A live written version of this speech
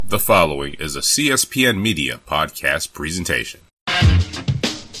The following is a CSPN Media podcast presentation.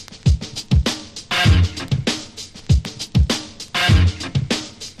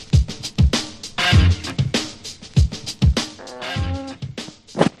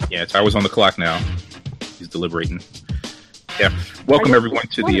 Yeah, Tyler's on the clock now. He's deliberating. Yeah, welcome everyone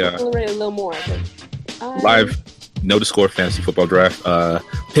to the a little more, live No to Score fantasy football draft.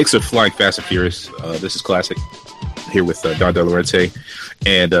 Picks are flying fast and furious. This is classic. Here with Don DeLorente,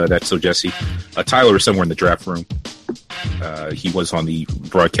 and that's so Jesse. Tyler is somewhere in the draft room. He was on the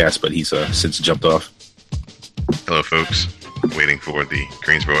broadcast, but he's since jumped off. Hello, folks. Waiting for the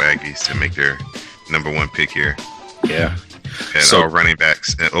Greensboro Aggies to make their number one pick here. Yeah. And all running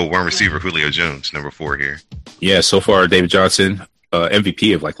backs. One receiver, Julio Jones, number 4 here. Yeah, so far, David Johnson,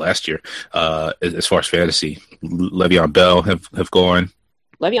 MVP of like last year, as far as fantasy. Le'Veon Bell have gone.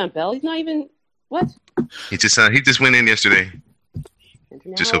 Le'Veon Bell? He's not even... What? He just went in yesterday.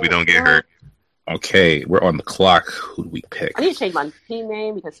 Just hope he don't get hurt. Okay, we're on the clock. Who do we pick? I need to change my team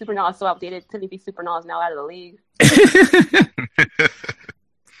name because Supernova is so outdated. Timothy Supernova is now out of the league.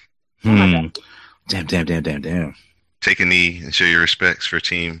 Damn. Take a knee and show your respects for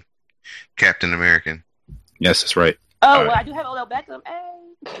Team Captain American. Yes, that's right. Oh, well, I do have Odell Beckham. Hey.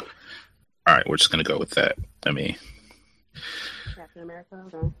 All right, we're just going to go with that. Captain America,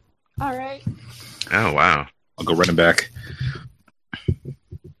 okay. All right. Oh, wow. I'll go running back.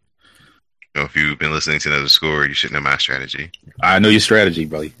 Well, if you've been listening to another score, you should know my strategy. I know your strategy,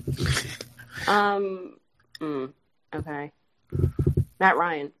 buddy. Okay. Matt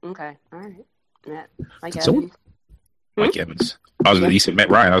Ryan. Okay. All right. Mike Evans. Mike Evans. I was going to say Matt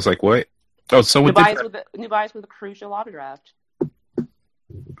Ryan. I was like, what? Oh, someone did that. New bias with a crucial auto draft.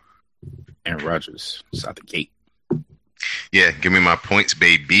 Aaron Rodgers. It's out the gate. Yeah, give me my points,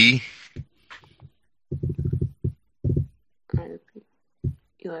 baby.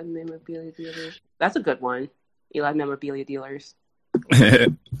 Eli memorabilia dealers. That's a good one. Eli memorabilia dealers.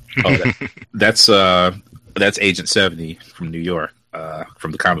 That's Agent 70 from New York,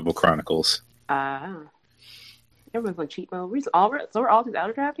 from the Comic Book Chronicles. Everyone's on cheat mode. So we're all just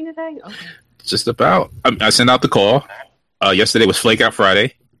out drafting today? Okay. Just about. I sent out the call. Yesterday was Flake Out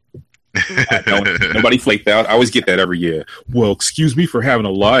Friday. Nobody flaked out. I always get that every year. Well, excuse me for having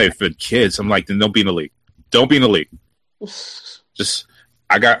a life and kids. I'm like, then don't be in the league. Don't be in the league. Just,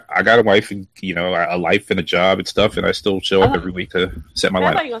 I got a wife and a life and a job and stuff, and I still show up every week to set my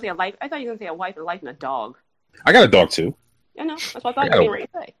life. I thought you were gonna say a life. I thought you were gonna say a wife, a life, and a dog. I got a dog too. I know. That's what I thought you were getting ready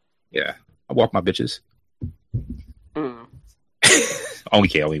to say. Yeah, I walk my bitches.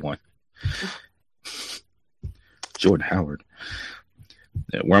 Only one. Jordan Howard.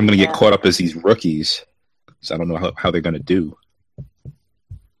 Where I'm going to get caught up is these rookies, so I don't know how they're going to do.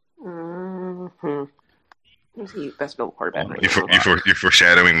 Who's the best middle quarterback right now? You're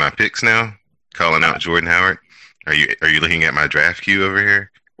foreshadowing my picks now? Calling out Jordan Howard? Are you looking at my draft queue over here?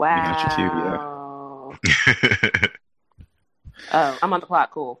 Wow. Yeah. Oh, I'm on the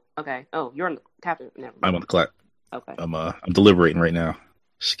clock. Cool. Okay. Oh, you're on the captain. Never mind. I'm on the clock. Okay. I'm deliberating right now.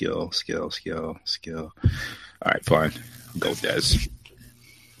 Skill. All right, fine. I'll go with Dez.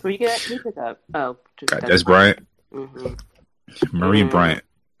 Who you get? Who pick up? Oh, got Dez Bryant. Murray and Bryant.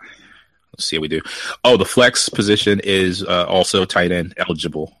 Let's see how we do. Oh, the flex position is also tight end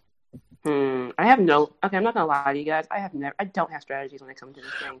eligible. I have no. Okay, I'm not gonna lie to you guys. I don't have strategies when it comes to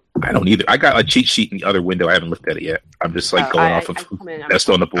this thing. I don't either. I got a cheat sheet in the other window. I haven't looked at it yet. I'm just going off of best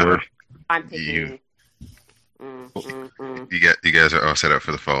on the board. I'm picking. You guys are all set up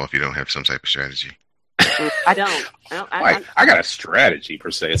for the fall if you don't have some type of strategy. I don't. I got a strategy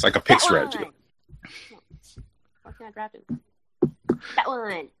per se. It's like a pick strategy. Why can't I draft it? That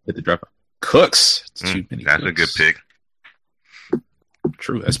one. Hit the draft. Cooks. That's a good pick.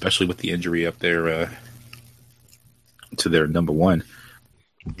 True, especially with the injury up there to their number one.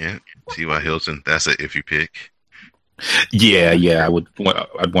 Yeah, T.Y. Hilton. That's an iffy pick. Yeah.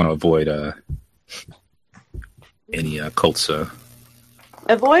 I'd want to avoid any Colts.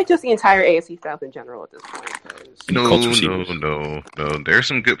 Avoid just the entire AFC South in general at this point. No. There's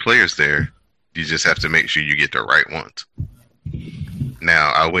some good players there. You just have to make sure you get the right ones.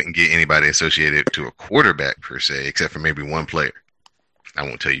 Now, I wouldn't get anybody associated to a quarterback per se, except for maybe one player. I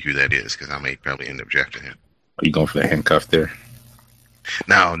won't tell you who that is because I may probably end up drafting him. Are you going for the handcuff there?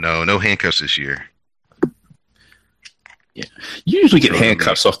 No handcuffs this year. Yeah, you usually get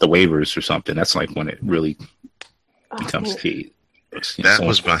handcuffs off the waivers or something. That's like when it really becomes key. That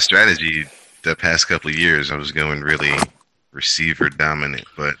was my strategy the past couple of years. I was going really receiver dominant,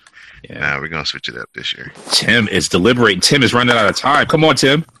 but now we're going to switch it up this year. Tim is deliberating. Tim is running out of time. Come on,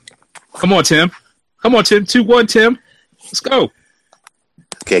 Tim. 2-1, Tim. Let's go.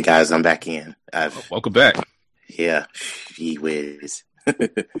 Okay, guys, I'm back in. Welcome back. Yeah, gee whiz.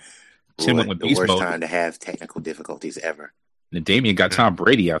 Tim went Boy, with the beast worst mode. time to have technical difficulties ever. And Damian got Tom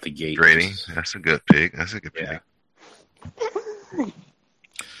Brady out the gate. Brady, that's a good pick. That's a good pick. Yeah.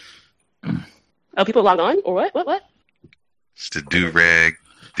 Oh, people logged on or what? What? It's the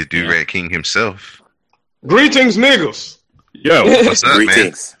do-rag king himself. Greetings, niggas. Yo, What's up,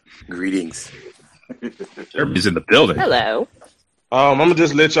 Greetings. Jeremy's in the building. Hello. I'm gonna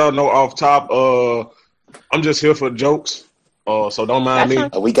just let y'all know off top. I'm just here for jokes. So don't mind me.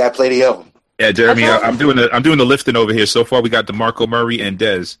 That's We got plenty of them. Yeah, Jeremy, Okay. I'm doing the lifting over here. So far, we got DeMarco Murray and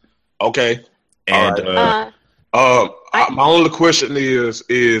Dez. Okay. And All my only question is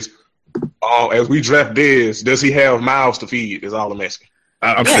as we draft Dez, does he have mouths to feed? Is all I'm asking.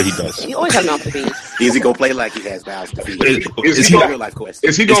 I'm sure he does. You always have mouth to feed. Is he gonna play like he has mouths to feed? Is he a gonna- real life question?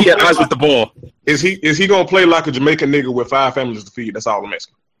 Is he Is gonna he got play eyes with the ball? Is he gonna play like a Jamaican nigga with 5 families to feed? That's all I'm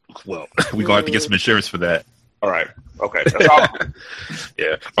asking. Well, we're gonna have to get some insurance for that. All right. Okay. That's all.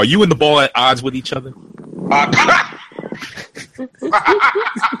 Yeah. Are you and the ball at odds with each other?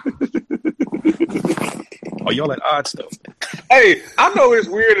 Are y'all at odds though? Hey, I know it's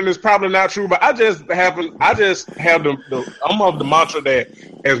weird and it's probably not true, but I just have I'm of the mantra that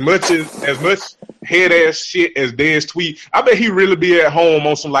as much head ass shit as Dez tweet, I bet he really be at home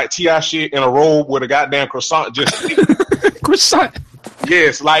on some like T.I. shit in a robe with a goddamn croissant just Croissant.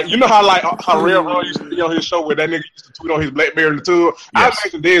 yes, like you know how Railroad used to be on his show where that nigga used to tweet on his BlackBerry in the tube. Yes. I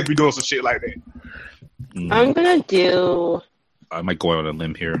imagine Dez be doing some shit like that. I'm gonna do. I might go out on a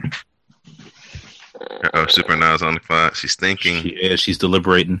limb here. Oh, Super Nas on the clock. She's thinking. She's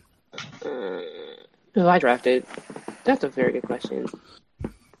deliberating. Who I drafted? That's a very good question.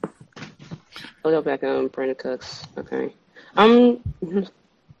 Odell Beckham, Brandon Cooks. Okay.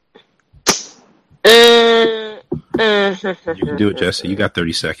 You can do it, Jesse. You got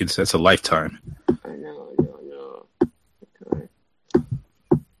 30 seconds. That's a lifetime. I know.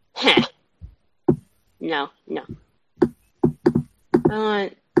 Heh. No.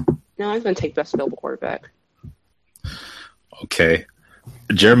 I was gonna take best available quarterback. Okay.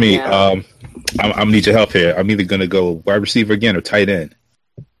 Jeremy, Yeah. I'm gonna need your help here. I'm either gonna go wide receiver again or tight end.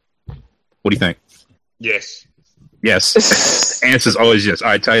 What do you think? Yes. Yes. Answer's always yes. All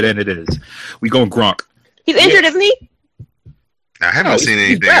right, tight end it is. We going Gronk. He's injured, isn't he? I haven't seen he's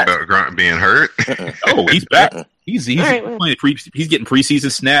anything back. about Grant being hurt. Oh, he's back. He's All right, well. playing he's getting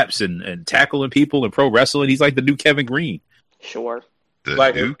preseason snaps and tackling people in pro wrestling. He's like the new Kevin Green. Sure. The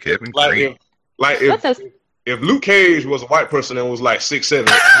Like new if- Kevin Like Green. if Luke Cage was a white person and was like 6'7",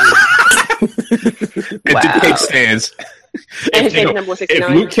 And Wow. debate stands. And his If, favorite number was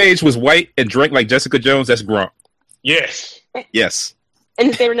 69. if Luke Cage was white and drank like Jessica Jones, that's Gronk. yes. Yes. And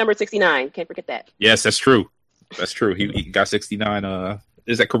his favorite number is 69. Can't forget that. Yes, that's true. That's true. He got 69.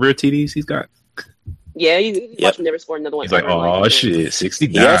 Is that career TDs he's got? Yeah, you watch him never score another one. He's like, ever. oh shit,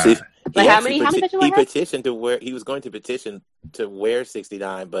 69. Like, how many touchdouns He have? petitioned to wear. He was going to petition to wear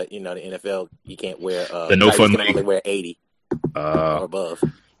 69, but the NFL you can't wear. The no Titans fun can league. only wear 80 or above.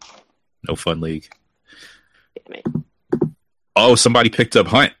 No fun league. Damn it. Oh, somebody picked up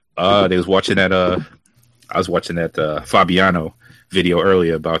Hunt. They was watching that. I was watching that Fabiano video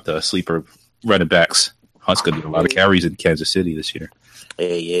earlier about the sleeper running backs. Hunt's gonna do a lot of carries in Kansas City this year. Yeah,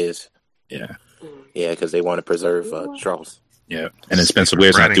 he is. Yeah, Because they want to preserve Charles. yeah. And then Spencer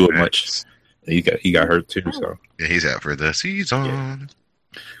Ware's not Running doing backs. much. He got hurt too. So, Yeah, he's out for the season.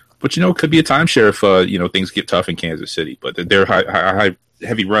 but it could be a timeshare if things get tough in Kansas City. But they're a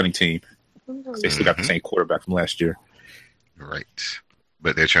heavy running team. They still got the same quarterback from last year. Right.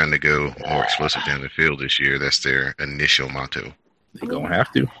 But they're trying to go more explosive down the field this year. That's their initial motto. They're gonna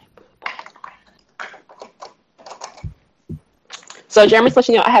have to. So Jeremy's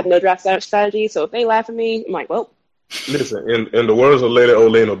letting you know I have no draft strategy. So if they laugh at me, I'm like, well. Listen, in the words of Lady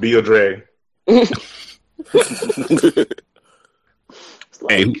Olena, be a drag.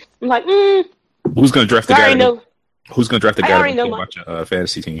 Hey, I'm like, who's gonna draft the I guy? already know. Who's gonna draft the I guy already to know watch a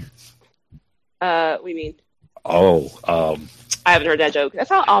fantasy team? What do you mean? Oh, I haven't heard that joke. That's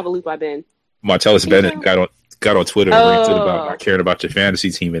how all the loop I've been. Martellus Bennett got on Twitter and ranted about Oh. not caring about your fantasy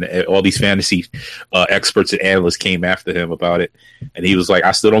team, and all these fantasy experts and analysts came after him about it, and he was like,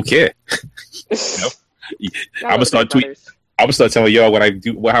 "I still don't care." I'm gonna start tweeting. I'm gonna start telling y'all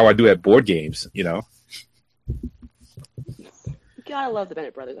how I do at board games. You gotta love the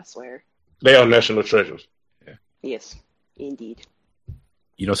Bennett brothers. I swear. They are national treasures. Yes, indeed.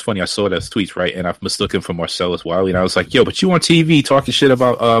 It's funny. I saw those tweets, right, and I mistook him for Marcellus Wiley, and I was like, "Yo, but you on TV talking shit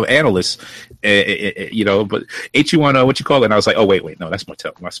about analysts, But ain't you on what you call it?" And I was like, "Oh, wait, no, that's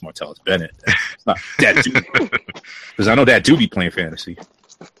Martellus Bennett. It's not that dude, because I know that dude be playing fantasy."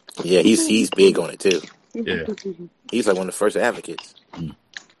 Yeah, he's big on it too. Yeah. He's like one of the first advocates. Damn!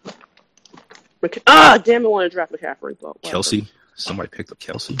 I want to draft McCaffrey. But Kelsey. Somebody picked up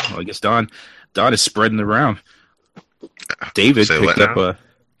Kelsey. Well, I guess Don is spreading around. David picked up a.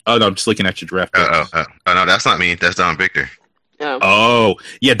 Oh no, I'm just looking at your draft. Oh, no, that's not me. That's Don Victor. Oh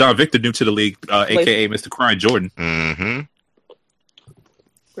yeah, Don Victor, new to the league, aka Mr. Crying Jordan. Mm-hmm.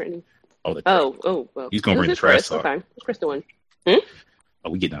 Brittany. Well. He's gonna bring the trash talk. Okay, what's Chris doing? Oh,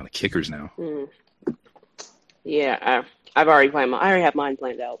 we getting on the kickers now. Yeah, I've already planned. I already have mine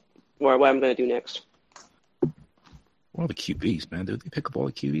planned out. Or what I'm gonna do next. All the QBs, man. Did they pick up all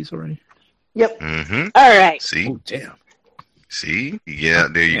the QBs already? Yep. Mm-hmm. All right. See? Oh, damn. See? Yeah,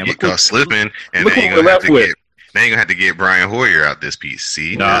 there you get caught slipping, and look then who you're we're left with. Now you're gonna have to get Brian Hoyer out this piece.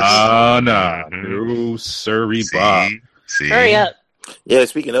 See? Nah. Mm-hmm. No, sorry, Bob. See? Hurry up. Yeah,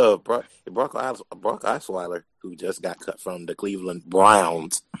 speaking of Brock Osweiler, who just got cut from the Cleveland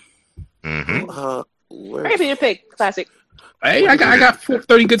Browns. Mm-hmm. Ready for your pick, classic. Hey, I got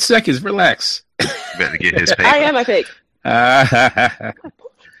 30 good seconds. Relax. Better get his pick I am my pick.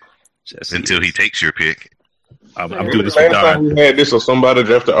 until he takes your pick. I'm doing this for Last time Don. we had this, or somebody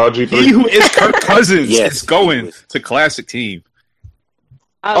drafted RG3. He who is Kirk Cousins Yes, is going to classic team.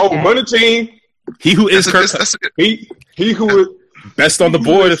 Oh, money team. He who is Kirk That's a good. He who is best on the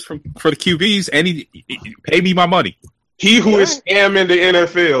board for the QBs, and he pay me my money. he who is scamming the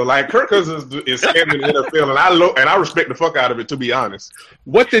NFL. Like Kirk Cousins is scamming the NFL, and I respect the fuck out of it. To be honest,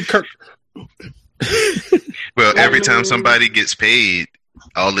 What did Kirk? Well, every time somebody gets paid,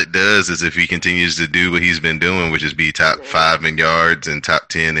 all it does is if he continues to do what he's been doing, which is be top 5 in yards and top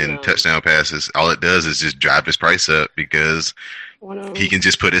 10 in touchdown passes, all it does is just drive his price up because he can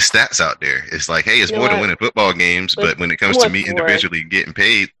just put his stats out there. It's like, hey, it's more than winning football games, but when it comes to me individually getting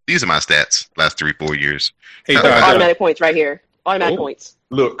paid, these are my stats last 3-4 years. Hey, Automatic points right here. Automatic points.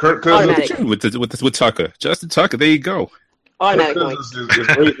 look, Kirk Cousins Automatic. with Tucker, Justin Tucker. There you go. Automatic Kirk points. Cousins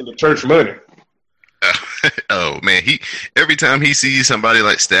is raising the church money. Oh man, every time he sees somebody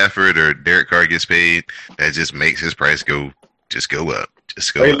like Stafford or Derek Carr gets paid, that just makes his price go up. Just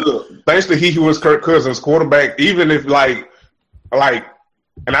go Hey, up. look, thanks to he who is Kirk Cousins, quarterback, even if like,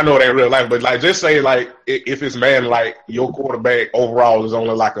 and I know it ain't real life, but like, just say like, if it's man, like your quarterback overall is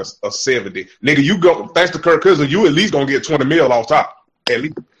only like a 70, nigga, you go, thanks to Kirk Cousins, you at least gonna get 20 mil off top, at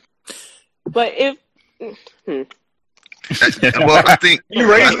least. But if Well, I think He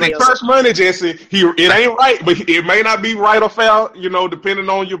raising the church money, Jesse. It ain't right, but it may not be right or foul, depending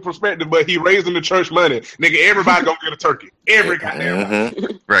on your perspective. But he raising the church money, nigga. Everybody gonna get a turkey. Every goddamn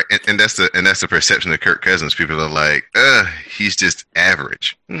body. right, and that's the perception of Kirk Cousins. People are like, he's just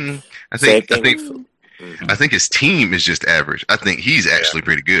average. I think his team is just average. I think he's actually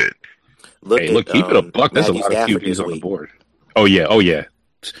pretty good. Look, keep it a buck. There's a lot of QBs on the board. Oh yeah.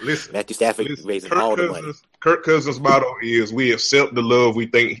 Listen, Matthew Stafford raising all the money. Kirk Cousins' motto is, "We accept the love we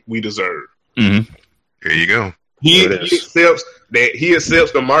think we deserve." Mm-hmm. There you go. He accepts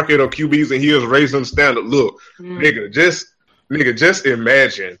the market of QBs, and he is raising the standard. Look, nigga, just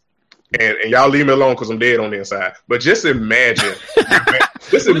imagine. And y'all leave me alone because I'm dead on the inside. But just imagine,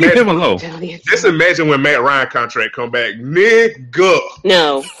 Leave him alone. Just imagine when Matt Ryan contract come back, nigga.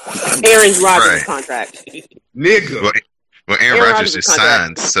 No, Aaron Rodgers' contract. Nigga. Well, Aaron Rodgers just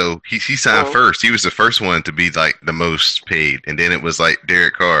signed, so he signed first. He was the first one to be like the most paid, and then it was like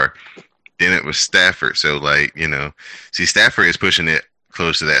Derek Carr, then it was Stafford. So see, Stafford is pushing it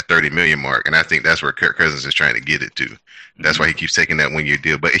close to that 30 million mark, and I think that's where Kirk Cousins is trying to get it to. That's why he keeps taking that 1-year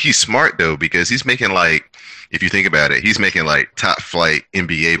deal. But he's smart though, because he's making if you think about it, he's making top flight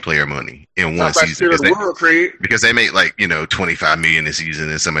NBA player money in one season because they make $25 million this season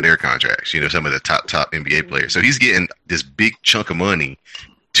in some of their contracts. Some of the top NBA players. So he's getting this big chunk of money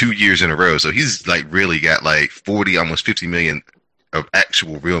 2 years in a row. So he's really got 40, almost 50 million of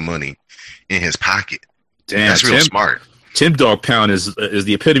actual real money in his pocket. Damn, that's real smart. Tim Dog Pound is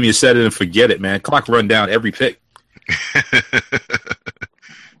the epitome of set it and forget it, man. Clock run down every pick.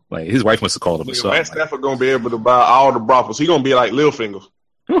 His wife must have called him or something. Matt Stafford gonna be able to buy all the brothels. He gonna be like Littlefinger.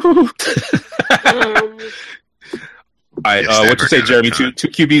 All right, what you say, Jeremy? Two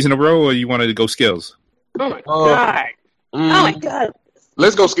QBs in a row, or you wanted to go skills? Oh my god! Oh my god!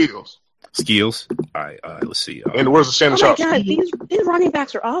 Let's go skills. Skills. All right. Let's see. In the words of Shannon Sharp. Oh my god! These running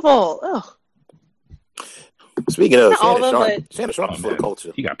backs are awful. Ugh. Speaking of, Shannon Sharp is for the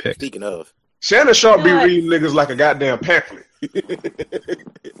culture. He got picked. Speaking of, Shannon Sharp be reading niggas like a goddamn pamphlet.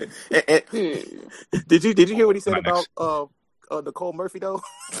 Did you hear what he said about Nicole Murphy though?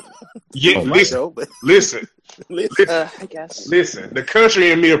 Yeah, listen. I guess. Listen, the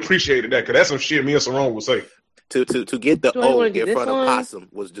country and me appreciated that because that's some shit me and Sarone would say. To get the Do I wanna O do in this front of one? Possum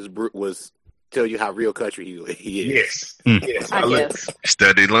was tell you how real country he is. Yes. Yes. I like guess.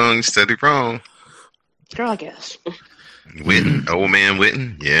 Study long, study wrong. Girl, I guess. Witten, old man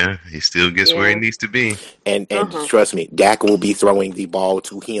Witten, yeah, he still gets where he Yeah. needs to be. And Uh-huh. trust me, Dak will be throwing the ball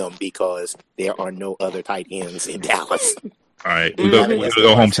to him because there are no other tight ends in Dallas. All right, Mhm. we're going to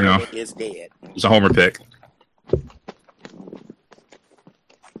go hometown. Is dead. It's a homer pick.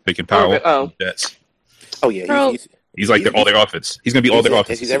 Picking Powell. Oh. Jets. Oh yeah, Bro. He's like all their offense. He's going to be all their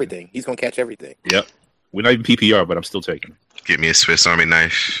offense. He's everything. He's gonna catch everything. Yep. We're not even PPR, but I'm still taking him. Get me a Swiss Army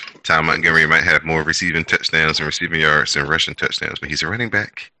knife. Ty Montgomery might have more receiving touchdowns and receiving yards and rushing touchdowns, but he's a running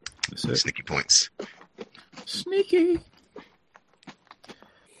back. That's it. Sneaky points. Sneaky.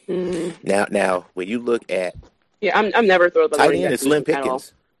 Now, when you look at Yeah, I'm never thrilled by the tight running end, back is Slim position at all.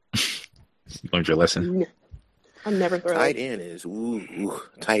 Pickens. You learned your lesson. I'm never thrilled. Tight end is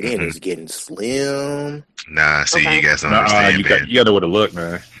tight end is getting slim. Nah, see, Okay. you guys don't understand, You man. got to know where to look,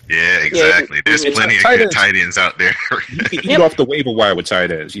 man. Yeah, exactly. There's it's plenty of tight good ends. tight ends out there. You can eat off the waiver wire with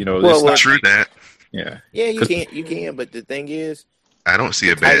tight ends. You know, Well, it's not, True that. yeah. Yeah, you can, but the thing is, I don't see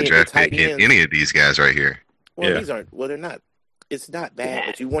a The bad tight draft end- pick in any of these guys right here. well, Yeah. they're not. It's not bad,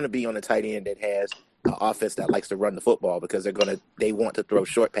 but you want to be on a tight end that has an offense that likes to run the football because they want to throw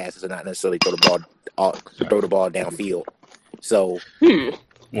short passes and not necessarily throw the ball downfield. So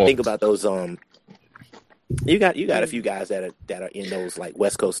Well, think about those. You got a few guys that are in those like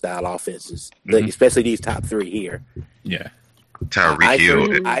West Coast style offenses, especially these top three here. yeah. Tyreek Hill.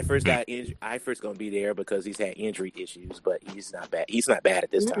 Eifers got injured. Eifers going to be there because he's had injury issues, but he's not bad. He's not bad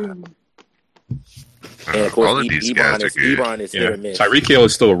at this time. And of course, all of these guys are good. Ebron is hit Yeah. or miss. Tyreek Hill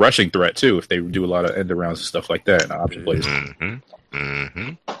is still a rushing threat, too, if they do a lot of end arounds and stuff like that and option plays.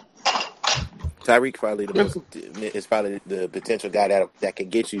 Tyreek probably is probably the potential guy that can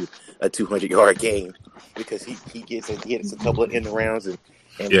get you a 200-yard game because he gets a couple of end rounds and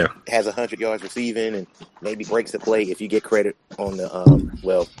has 100 yards receiving and maybe breaks the play if you get credit on the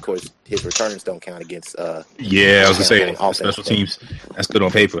of course his returns don't count against Yeah, I was gonna say offense. special teams. That's good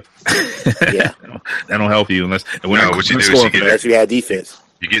on paper. Yeah. That don't help you unless. And we're No, not what you gonna do is score you for get that. unless you have defense.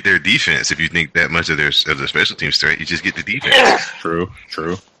 You get their defense. If you think that much of the special teams threat, you just get the defense.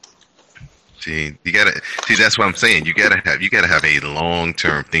 True. See, that's what I'm saying. You gotta have a long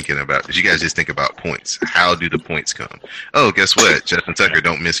term thinking about this. You guys just think about points. How do the points come? Oh, guess what? Justin Tucker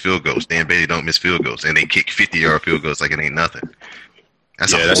don't miss field goals. Dan Bailey don't miss field goals, and they kick 50-yard field goals like it ain't nothing.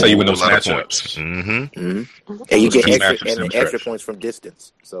 That's That's how you win those lot of matchups. points. Mm-hmm. And you get Team extra matchups in the extra stretch. points from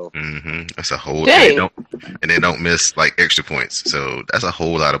distance. So Mm-hmm. That's a whole. Dang. And they don't miss like extra points. So that's a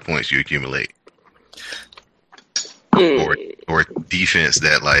whole lot of points you accumulate. Or defense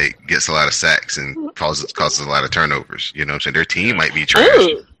that like gets a lot of sacks and causes a lot of turnovers. You know what I'm saying? Their team might be trash,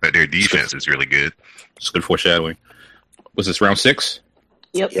 but their defense is really good. It's good foreshadowing. Was this round 6?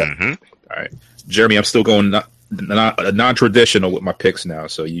 Yep. Mm-hmm. All right, Jeremy. I'm still going non-traditional with my picks now.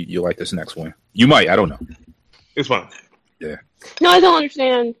 So you like this next one? You might. I don't know. It's fine. No, I don't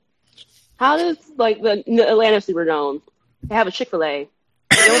understand. How does like the Atlanta Superdome they have a Chick-fil-A?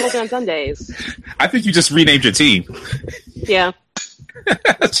 They don't open on Sundays. I think you just renamed your team. Yeah,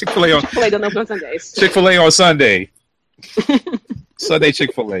 Chick-fil-A on Chick-fil-A don't open on Sundays. Chick-fil-A on Sunday. Sunday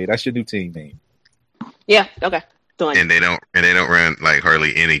Chick-fil-A. That's your new team name. Yeah. Okay. Done. And they don't run like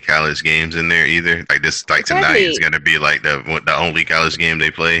hardly any college games in there either. Like this, like tonight Exactly. is going to be like the only college game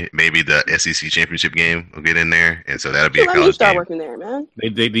they play. Maybe the SEC championship game will get in there, and so that'll be a Let me college start game. working there, man.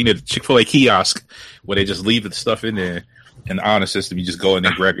 They need a Chick-fil-A kiosk where they just leave the stuff in there. And the honor system, you just go in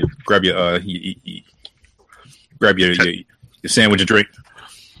there, grab your sandwich and drink.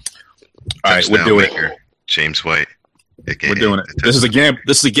 All right, we're Touchdown doing maker, it. James White. AKA We're doing it. This is a gamble.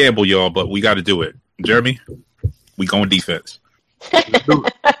 This is a gamble, y'all. But we got to do it. Jeremy, we going defense. Ooh,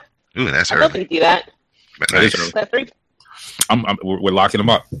 that's I still early. think do that. But That is nice. early. Is that 3? We're locking them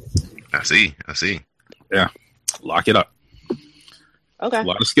up. I see. Yeah, lock it up. Okay. A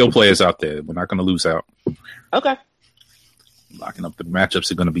lot of skill players out there. We're not going to lose out. Okay. Locking up the matchups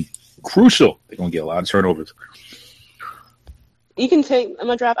are going to be crucial. They're going to get a lot of turnovers. You can take. I'm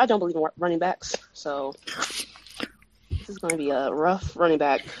gonna draft. I don't believe in running backs, so this is going to be a rough running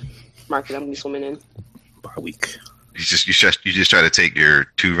back market. I'm going to be swimming in. Bye week. You just try to take your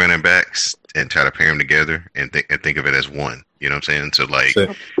two running backs and try to pair them together and think of it as one. You know what I'm saying? So like,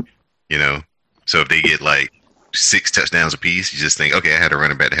 That's it. so if they get like 6 touchdowns apiece, you just think, okay, I had a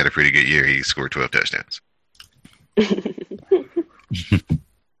running back that had a pretty good year. He scored 12 touchdowns.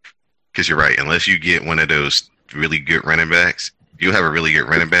 Because you're right. Unless you get one of those really good running backs, you'll have a really good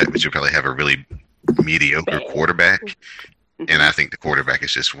running back, but you'll probably have a really mediocre quarterback. And I think the quarterback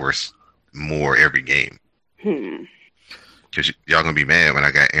is just worth more every game. Because y'all gonna be mad when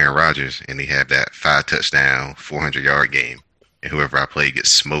I got Aaron Rodgers and he had that 5-touchdown, 400-yard game, and whoever I play gets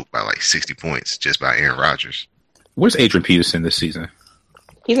smoked by like 60 points just by Aaron Rodgers. Where's Adrian Peterson this season?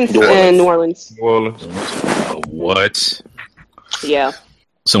 He's in New Orleans. What? Yeah.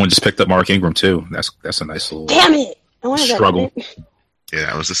 Someone just picked up Mark Ingram too. That's a nice little. Damn it! I wanted struggle. Yeah,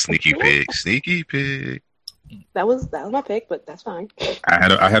 that was a sneaky pick. Sneaky pick. That was my pick, but that's fine.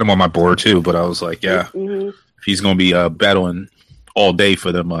 I had him on my board too, but I was like, yeah, if he's gonna be battling all day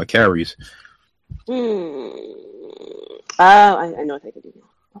for them carries. I know what they can do now.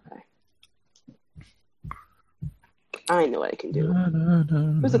 Okay. I know what I can do.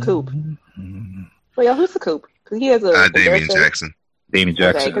 Who's the Coop? Wait, y'all, who's the Coop? Because he has a Damian Jackson. Damian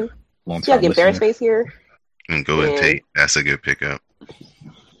Jackson. Okay. Long time. Yeah, get Bear space here. And Golden Tate. That's a good pickup.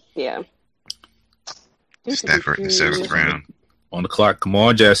 Yeah. Stafford in the 7th round. On the clock. Come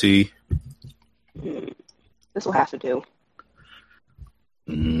on, Jesse. This will have to do.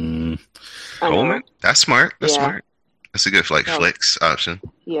 Coleman? That's smart. That's smart. That's a good flex option.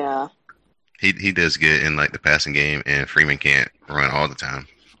 Yeah. He does good in like the passing game, and Freeman can't run all the time.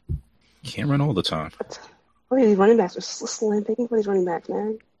 Can't run all the time. What are these running backs? Are slim picking for these running backs,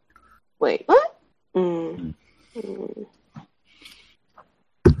 man. Wait, what?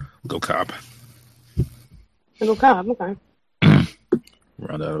 Go Cobb. Go Cobb. Okay.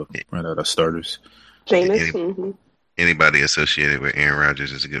 Run out of starters. Jameis. Anybody associated with Aaron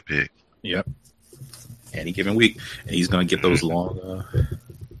Rodgers is a good pick. Yep. Any given week, and he's going to get those long.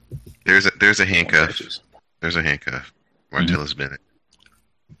 There's a handcuff. There's a handcuff. Martellus Bennett.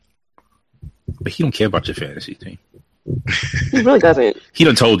 But he don't care about your fantasy team. He really doesn't. He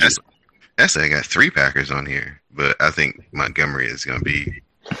done told you. I got 3 Packers on here, but I think Montgomery is going to be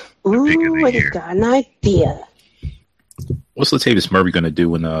Ooh, pick of the I year. just got an idea. What's Latavius Murray going to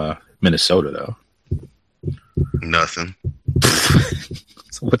do in Minnesota, though? Nothing.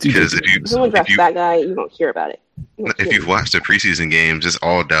 So what do you do? If someone drafts that guy, you don't hear about it. If you've watched the preseason games, it's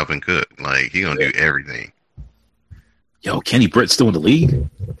all Dalvin Cook. Like, he going to do everything. Yo, Kenny Britt's still in the league?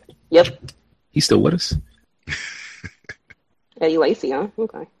 Yep. He's still with us? Eddie Lacy, huh?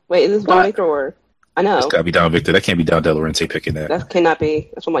 Okay. Wait, is this Don Victor or... I know. It's got to be Don Victor. That can't be Don De Laurentiis picking that. That cannot be.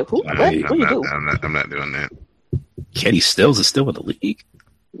 That's what I'm like, who? What do you do? I'm not doing that. Kenny Stills is still in the league?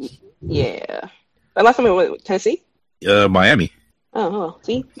 Yeah. But last time we went with Tennessee? Miami. Oh,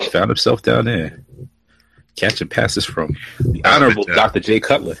 see? Found himself down there. Catching passes from the honorable Dr. Jay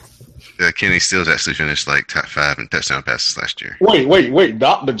Cutler. Kenny Stills actually finished like top 5 in touchdown passes last year. Wait,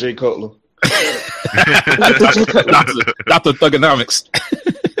 Dr. Jay Cutler. Dr. Thugonomics.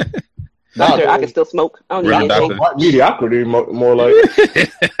 Doctor, I can still smoke. I don't need anything. Mediocrity, more like.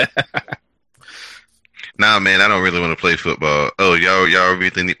 Nah, man, I don't really want to play football. Oh, y'all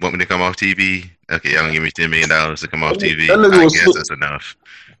really want me to come off TV? Okay, y'all gonna give me $10 million to come off TV. I guess that's enough.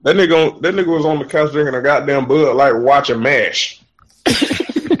 That nigga was on the couch drinking a goddamn Bud Light watching MASH.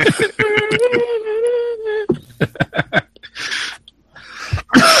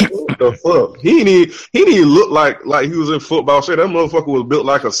 What the fuck? He didn't look like he was in football. Say that motherfucker was built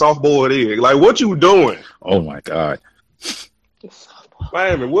like a soft-boiled egg. Like, what you doing? Oh my god.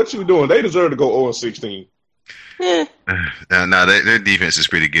 Miami, what you doing? They deserve to go 0-16. No, their defense is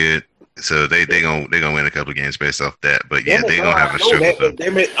pretty good. So they gonna win a couple of games based off that. But yeah, they gonna have a struggle.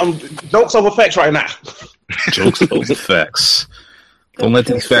 Jokes over facts right now. Jokes over facts. Don't let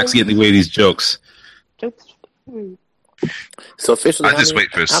these facts get in the way of these jokes. So officially, I just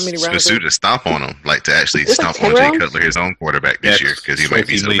wait for Sue to stomp on him, like to actually stomp on Jay Cutler, his own quarterback this year, because he might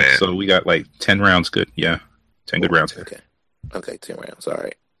be so bad. So we got like 10 rounds good. Yeah, 10 good rounds. Okay, 10 rounds. All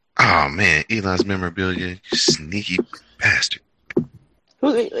right. Oh man, Elon's memorabilia, you sneaky bastard.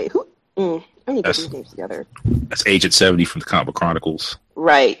 Who? I need to get these names together. That's Agent 70 from the Comic Book Chronicles.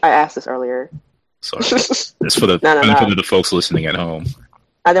 Right. I asked this earlier. Sorry. It's for the benefit of the folks listening at home.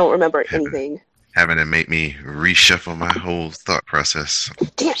 I don't remember anything. Having to make me reshuffle my whole thought process.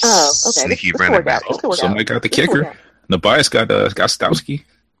 Damn. Oh, okay. Sneaky running back. Somebody got the kicker. Nabias got Stowski.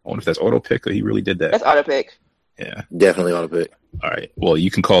 I wonder if that's auto pick or he really did that. That's auto pick. Yeah, definitely auto pick. All right. Well, you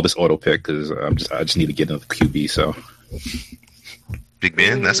can call this auto pick because I just need to get another QB. So, Big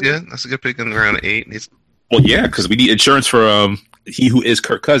Ben, that's good. That's a good pick in around 8. Well, yeah, because we need insurance for he who is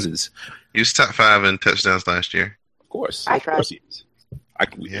Kirk Cousins. He was top 5 in touchdowns last year. Of course, I tried. Of course he is.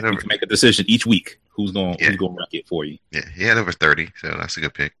 We can make a decision each week. Who's going to wreck it for you? Yeah, he had over 30, so that's a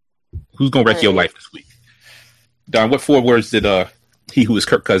good pick. Who's going to wreck your life this week? Don, what 4 words did he who is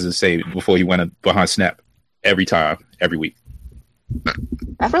Kirk Cousins say before he went behind snap every time, every week?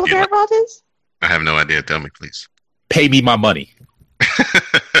 After LeGarrette Blountons? I have no idea. Tell me, please. Pay me my money.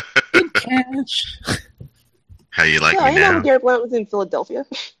 In cash. How you like Yeah, me I know now? Garrett Blount was in Philadelphia.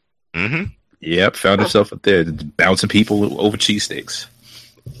 Mm-hmm. Yep, found himself up there bouncing people over cheesesteaks.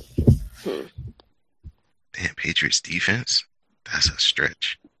 Damn, Patriots defense. That's a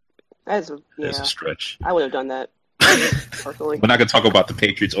stretch. That's That's a stretch. I would have done that personally. We're not going to talk about the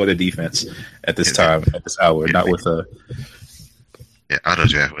Patriots or the defense at this time, at this hour. Not with a. Yeah, auto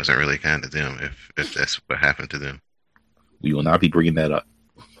draft wasn't really kind of them. If that's what happened to them, We will not be bringing that up.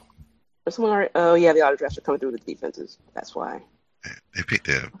 Oh yeah, the auto drafts are coming through with the defenses. That's why. they picked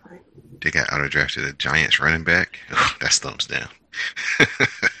up. They got auto drafted a Giants running back. Oh, that's thumbs down.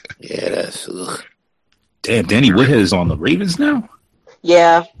 Yeah, that's. Ugh. Damn, Danny Woodhead is on the Ravens now?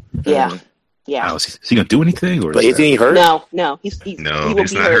 Yeah. Wow, is he going to do anything? Or But isn't he hurt? No. He will he's be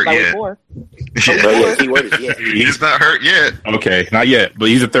not hurt hurt by yet. week 4. Yeah, keyword is yeah. He's not hurt yet. Okay, not yet, but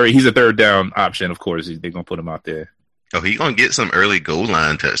he's a third down option, of course. They're going to put him out there. Oh, he gonna get some early goal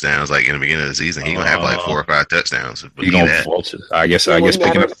line touchdowns like in the beginning of the season. He gonna have like 4 or 5 touchdowns. He's going to vulture. I guess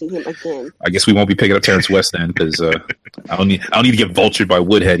picking up. See him again. I guess we won't be picking up Terrence West then because I don't need to get vultured by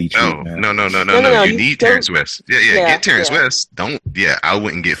Woodhead each week, man. No. You need Terrence West. Yeah. Get Terrence yeah. West. Yeah, I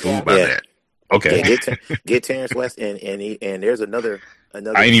wouldn't get fooled by that. Okay, Yeah, get Terrence West and there's another.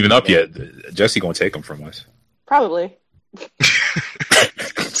 I ain't even up yet. Jesse going to take him from us. Probably.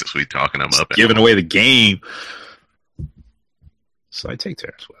 Since we talking, I'm up. Giving away the game. So I take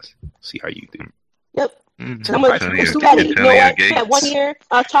Terrence West. See how you do. Yep. Mm-hmm. I'm gonna, you know what? That 1 year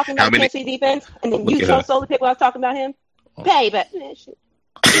I was talking about Tennessee defense, and then you told the people I was talking about him. Pay, but shit.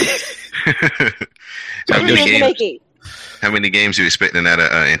 How many games you expecting out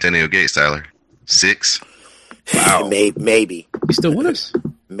of Antonio Gates, Tyler? 6? Wow. Maybe. He's still with us?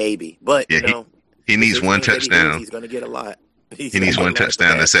 Maybe. But, yeah, he needs one touchdown. He's going to get a lot. He needs one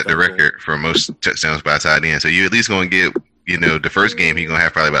touchdown to set the record for most touchdowns by a tight end. So you at least going to get, the first game, he's going to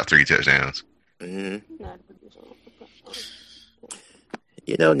have probably about 3 touchdowns. Mm-hmm.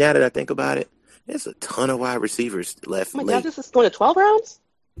 Now that I think about it, there's a ton of wide receivers left. Oh my God, this is going to 12 rounds?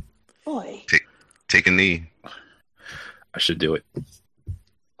 Boy. Take a knee. I should do it.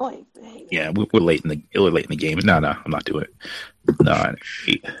 Boy. Yeah, we're late in the game. No, I'm not doing it. 9,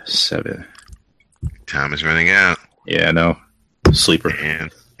 8, 7. Time is running out. Yeah, I know. Sleeper. And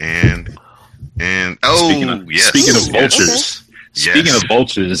oh, speaking of vultures. Yes. Speaking of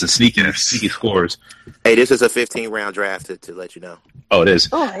vultures and sneaky scores. Hey, this is a 15-round draft to let you know. Oh, it is.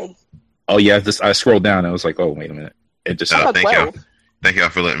 Boy. Oh yeah, I scrolled down. I was like, oh, wait a minute. It just. Thank y'all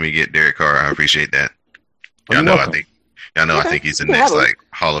for letting me get Derek Carr. I appreciate that. I think he's the next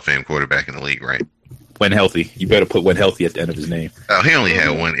Hall of Fame quarterback in the league, right? When healthy, you better put when healthy at the end of his name. Oh, he only had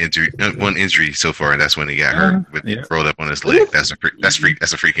one injury so far, and that's when he got hurt rolled up on his leg. That's a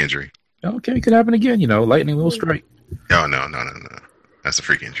freak injury. Okay, it could happen again. Lightning will strike. Oh no, that's a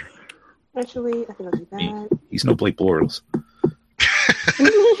freak injury. Actually, I think I'll do that. He's no Blake Bortles.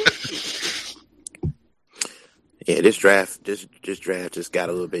 Yeah, this draft just got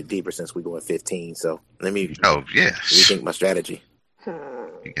a little bit deeper since we going 15. So let me. Oh yeah. Rethink my strategy.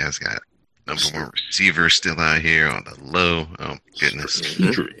 You guys got number 1 receiver still out here on the low. Oh goodness.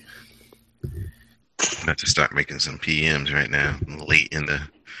 Injury. About to start making some PMs right now. Late in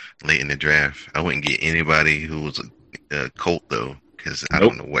the draft. I wouldn't get anybody who was a Colt though, because I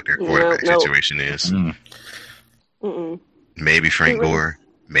don't know what their quarterback situation is. Maybe Frank Gore.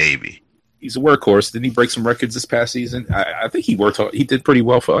 Maybe. He's a workhorse. Didn't he break some records this past season? I think he did pretty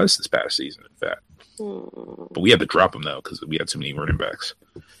well for us this past season, in fact. But we had to drop him, though, because we had too many running backs.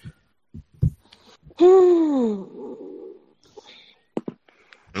 Oh,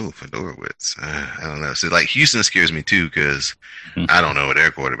 Fedorowicz. I don't know. So, Houston scares me, too, because I don't know what their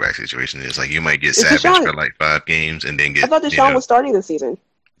quarterback situation is. You might get Savage for 5 games and then get... I thought Deshaun was starting this season.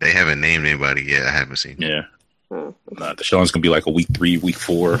 They haven't named anybody yet. I haven't seen. Yeah. Deshaun's going to be a week 3, week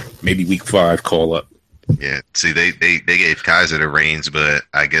 4, maybe week 5 call up. Yeah. See, they gave Kaiser the reins, but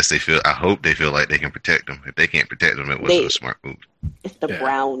I hope they feel like they can protect him. If they can't protect him, it wasn't a smart move. It's the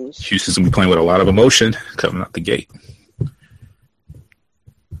Browns. Houston's going to be playing with a lot of emotion coming out the gate.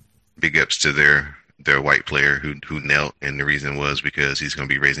 Big ups to their white player who knelt, and the reason was because he's going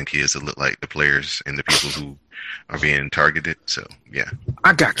to be raising kids that look like the players and the people who are being targeted. So, yeah.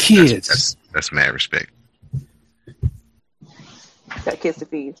 I got kids. That's mad respect. Got kids to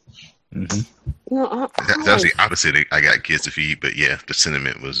feed. Mm-hmm. That's the opposite. I got kids to feed, but yeah, the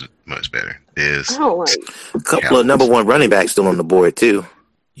sentiment was much better. There's a couple of number 1 running backs still on the board too.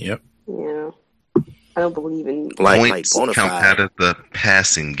 Yep. Yeah. I don't believe in points come out of the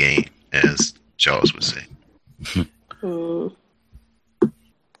passing game, as Charles would say. Come on.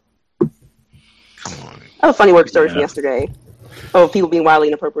 I have a funny work story from yesterday. Oh, people being wildly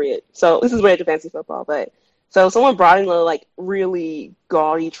inappropriate. So this is related to fantasy football, but So someone brought in a like really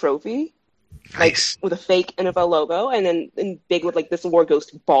gaudy trophy, like Nice. with a fake NFL logo, and then in big with like this award goes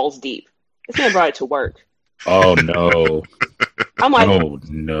to balls deep. This man brought it to work. Oh no! I'm like, Oh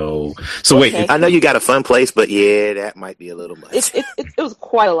no! So okay. wait, I know you got a fun place, but yeah, that might be a little much. It was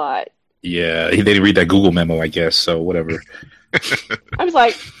quite a lot. yeah, he didn't read that Google memo, I guess. So whatever. I was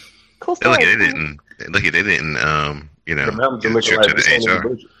like, cool Look, story. they didn't. Look, they didn't. You know, The members get are a trip looking to like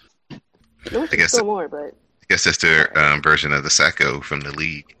the HR. No, I guess still more, but I guess that's their version of the Sacco from the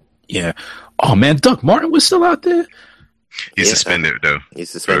league. Yeah. Oh man, Doug Martin was still out there. He's Yeah, suspended though.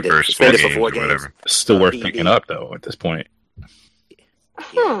 He's For the suspended. first Suspended 4 for 4 games or games. whatever. Still worth PD. picking up though. At this point,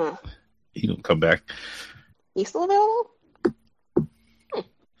 huh? he gonna come back. He's still available?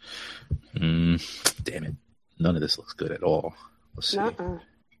 Damn it! None of this looks good at all. Let's see. Nuh-uh.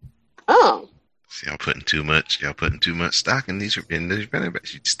 Oh, See, y'all putting too much stock in these running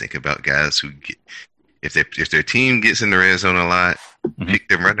backs. You just think about guys who get if their team gets in the red zone a lot, pick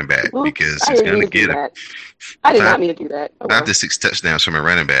their running back oops, because I he's didn't going mean to to do get that. I did Five- not mean to do that. Oh, 5 well. to 6 touchdowns from a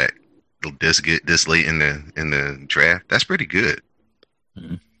running back. This late in the draft. That's pretty good.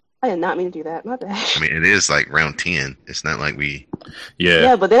 I did not mean to do that. My bad. I mean, it is like round 10. It's not like we. Yeah.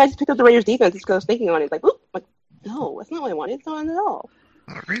 Yeah, but then I just picked up the Raiders defense because I was thinking on it. Like, oop, like, no, that's not what I wanted. It's not at all.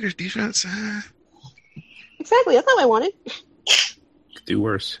 Raiders defense. Exactly, that's not what I wanted. Could do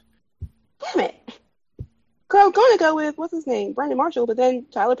worse. Damn it. I was going to go with, what's his name? Brandon Marshall, but then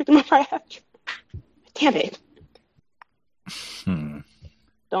Tyler picked him up right after. Damn it.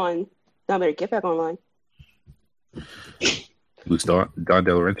 Dawn, now I better get back online. Who's Don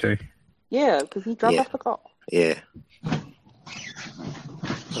De Laurentiis? Yeah, because he dropped Yeah. off the call. Yeah.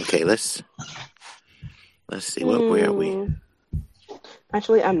 Okay, let's see. Where are we?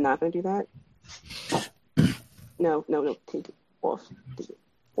 Actually, I'm not going to do that. No. Take it off.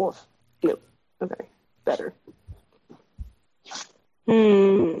 No. Okay. Better.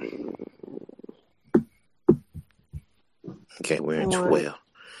 Okay, we're in Come on. 12.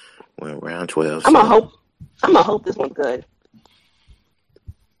 We're in round 12. I'm so- gonna hope this one's good.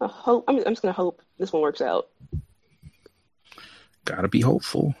 I'm just gonna hope this one works out. Gotta be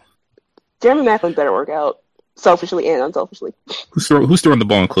hopeful. Jeremy Maclin better work out, selfishly and unselfishly. Who's throwing the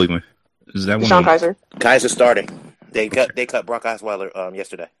ball in Cleveland? Is that one? Sean Kaiser. Kaiser starting. They cut Brock Osweiler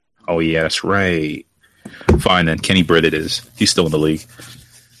yesterday. Oh yeah, that's right. Fine then. Kenny Britt it is. He's still in the league.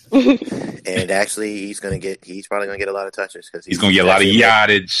 And actually, he's probably gonna get a lot of touches because He's gonna get a lot of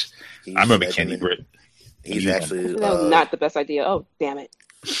yardage. He's I remember led Kenny them in- Britt. He's actually That was not the best idea. Oh, damn it.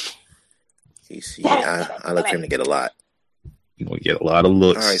 I look for him to get a lot. He's gonna get a lot of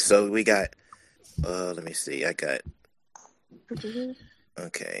looks. All right, so we got. Let me see. I got.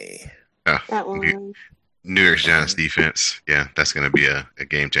 Okay. That one. New York Giants defense. Yeah, that's going to be a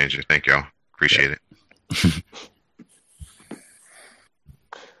game changer. Thank y'all. Appreciate it.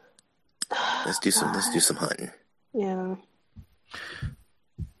 Let's do some hunting. Yeah.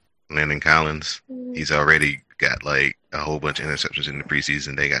 Landon Collins. He's already got like a whole bunch of interceptions in the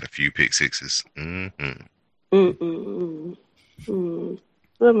preseason. They got a few pick sixes. What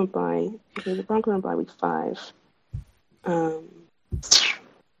am I buying? Okay, the Broncos are by week 5.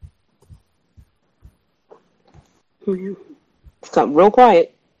 It's got real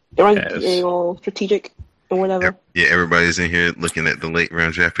quiet. Everyone's getting all strategic and whatever. Yeah, everybody's in here looking at the late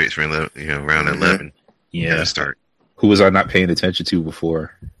round draft picks for round 11. Yeah. Gotta start. Who was I not paying attention to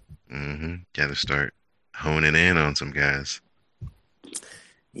before? Gotta start honing in on some guys.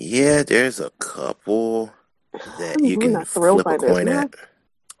 Yeah, there's a couple that I'm you really can not thrilled flip a by this, coin man. at.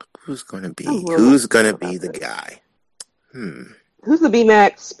 Who's gonna be? I'm really Who's not gonna thrilled be about the this. guy? Who's the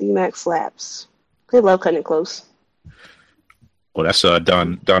B-Max? B-Max slaps. They love cutting it close. Oh, that's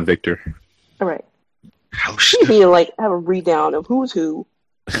Don Victor. All right. House. You need to like have a read down of who's who.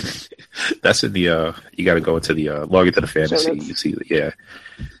 That's in the you got to go into the log into the fantasy. Show notes. You see, yeah.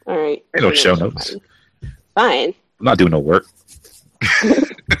 All right. Ain't no show notes. Fine. I'm not doing no work.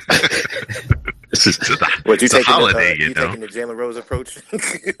 This is What you It's a taking? holiday, You you know. taking the Jalen Rose approach?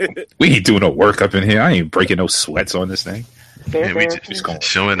 we ain't doing no work up in here. I ain't breaking no sweats on this thing. Fair, Yeah, we fair. just going.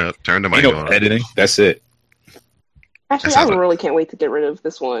 showing up. Turn the You mic know, on. editing. That's it. Actually, That I sounds like- really can't wait to get rid of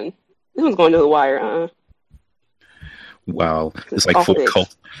this one. This one's going to the wire. Wow, it's like All 4 fixed.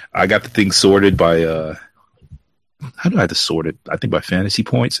 cult. I got the thing sorted by how do I have to sort it? I think by fantasy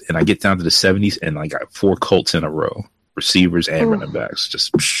points, and I get down to the 70s, and I got 4 Colts in a row, receivers and Ooh. running backs.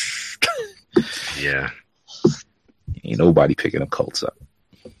 Just Yeah. ain't nobody picking up Colts up.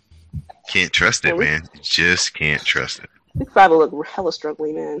 Can't trust it, Yeah, we- man. You just can't trust it. Week 5 will look hella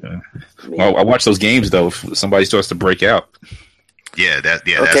struggling, man. Yeah. I mean, Well, I watch those games though. If somebody starts to break out, Yeah, Okay,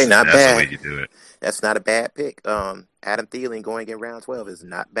 that's not the bad. way you do it. That's not a bad pick. Adam Thielen going in round 12 is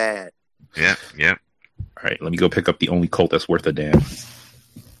not bad. Yeah. All right, let me go pick up the only Colt that's worth a damn.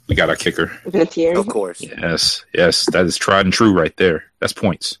 We got our kicker. Of course. Yes, that is tried and true right there. That's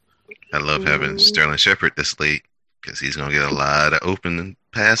points. I love having Sterling Shepard this late because he's gonna get a lot of open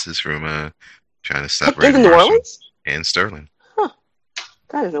passes from trying to stop Brandon Marshall and Sterling. Huh?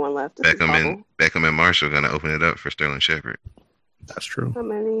 God, there's no one left. Beckham and Marshall are gonna open it up for Sterling Shepard. That's true. How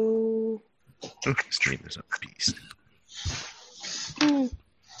many? Oh, stream is a beast.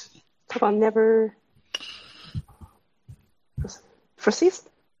 Talk about never. For season?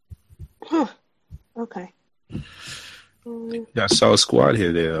 Huh. Okay. Got a solid squad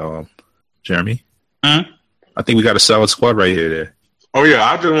here there, Jeremy. Hmm? I think we got a solid squad right here there. Oh yeah,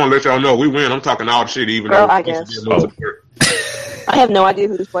 I just want to let y'all know we win. I'm talking all the shit, even Well, though I guess. I have no idea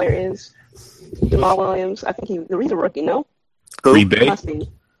who this player is. Jamal Williams. I think he's a rookie. No. Green Bay. Must be.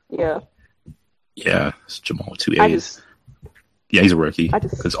 Yeah. Yeah, it's Jamal 2 I A. just. Yeah, he's a rookie.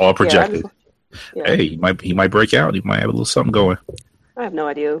 It's all projected. Yeah. Hey, he might break out. He might have a little something going. I have no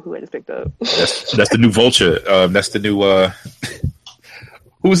idea who I just picked up. That's the new Vulture. That's the new.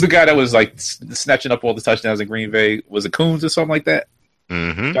 Who was the guy that was like snatching up all the touchdowns in Green Bay? Was it Coons or something like that?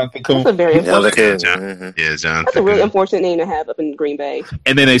 Mm-hmm. Jonathan Coons. That's a very important. John. That's a really unfortunate name to have up in Green Bay.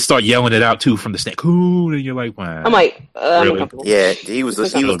 And then they start yelling it out too from the stand. Coon, and you're like, wow. I'm like, I'm Really? uncomfortable. Yeah, he was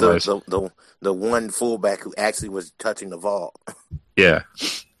the one fullback who actually was touching the ball. Yeah.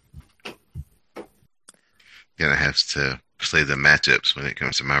 Gonna have to play the matchups when it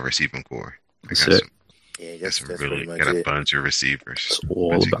comes to my receiving core. I That's got it. got a bunch of receivers. It's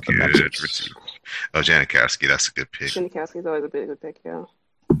all about the matchups. Receivers. Oh, Janikowski, that's a good pick. Janikowski's always a good pick, yeah.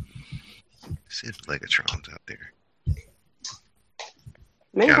 See if Legatron's out there.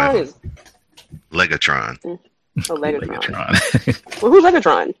 Megatron is Legatron. Legatron. Well, who's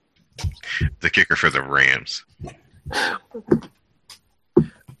Legatron? The kicker for the Rams. I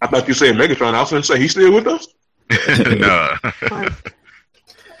thought you said Megatron. I was going to say he's still with us. No.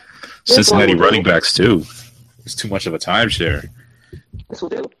 Cincinnati running backs too. It's too much of a timeshare. This will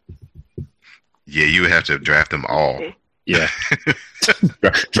do. Yeah, you would have to draft them all. Yeah.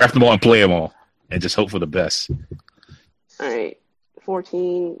 Draft them all and play them all, and just hope for the best. All right,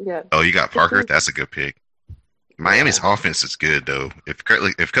 14. Yeah. Oh, you got Parker. That's a good pick. Miami's offense is good though. If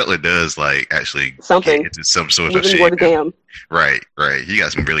Cutler does like actually something get into some sort of shape, right. He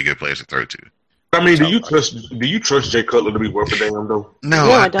got some really good players to throw to. I mean, do you trust Jay Cutler to be worth a damn though? No,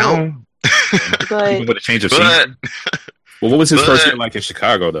 I don't. But even with a change of season. Well, what was his first year like in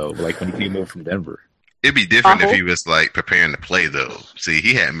Chicago though? Like when he came over from Denver. It'd be different if he was like preparing to play though. See,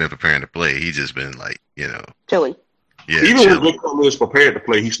 he hadn't been preparing to play. He just been like, chilling. Yeah, even when Jay Cutler is prepared to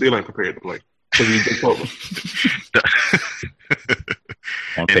play, he still ain't prepared to play.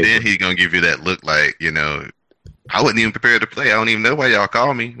 And then he's gonna give you that look like, I wasn't even prepared to play. I don't even know why y'all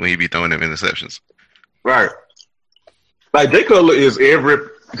call me when you be throwing them interceptions. Right. Like Jay Cutler is every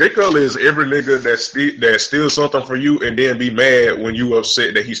nigga that steals something from you and then be mad when you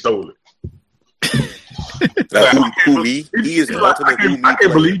upset that he stole it. He is the ultimate I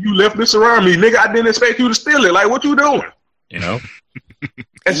can't believe you left this around me, nigga. I didn't expect you to steal it. Like, what you doing?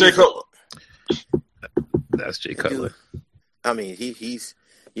 That's Jay Cutler. That's Jay Cutler. I mean, he's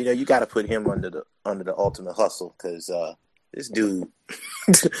you got to put him under the ultimate hustle because this dude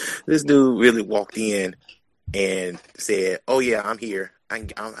really walked in and said, "Oh yeah, I'm here. I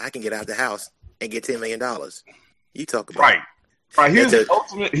can get out of the house and get $10 million." You talk about right. He's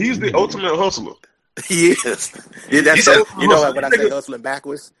the ultimate hustler. He is. Yeah, that's when I say hustling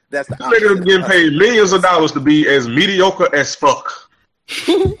backwards, that's the nigga getting paid millions of dollars to be as mediocre as fuck.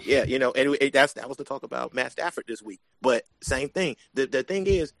 Yeah, and that was the talk about Matt Stafford this week. But same thing. The thing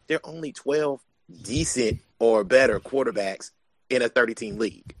is, there are only 12 decent or better quarterbacks in a 30-team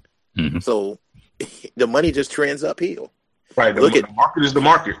league. Mm-hmm. So the money just trends uphill. Right. The market is the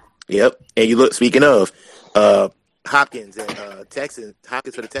market. Yep. And you look. Speaking of Hopkins and Texans,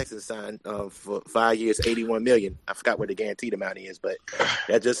 Hopkins for the Texans signed for 5 years, $81 million. I forgot what the guaranteed amount is, but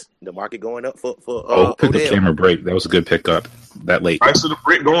that's just the market going up for pick the camera break. That was a good pickup that late. Price of the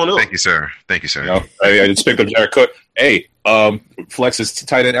brick going up. Thank you, sir. I just picked up Jared Cook. Hey, Flex is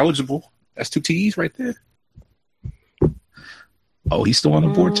tight end eligible. That's 2 TEs right there. Oh, he's still on the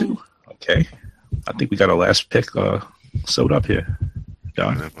board too. Okay, I think we got our last pick sewed up here.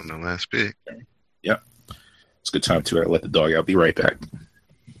 Done up on the last pick. Yep. It's a good time to let the dog out. Be right back.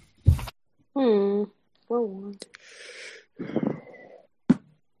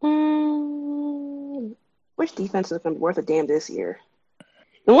 Which defense is going to be worth a damn this year?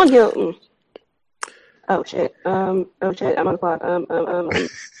 The one here. Oh shit. I'm on the clock.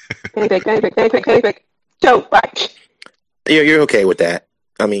 Penny pick. Joe, right. You're okay with that.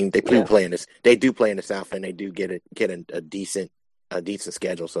 I mean, they do play in this. They do play in the South, and they do get a decent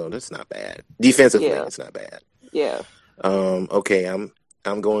schedule. So that's not bad. Defensively, it's not bad. Yeah. Okay,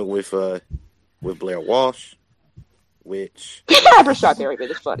 I'm going with Blair Walsh, which Never shot there, but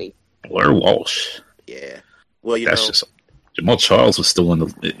it's funny. Blair Walsh. Yeah. Well, that's just Jamal Charles was still on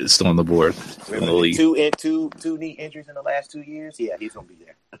the board. Remember, two knee injuries in the last 2 years. Yeah, he's gonna be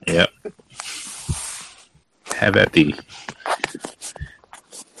there. Yeah. Have at the.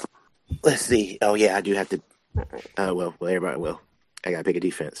 Let's see. Oh yeah, I do have to. Well, everybody will. I gotta pick a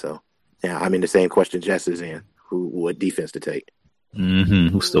defense. So yeah, I'm in the same question Jess is in. What defense to take? Mm-hmm.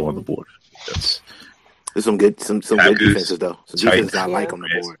 Who's still on the board? There's some good defenses though. Some defenses I like on the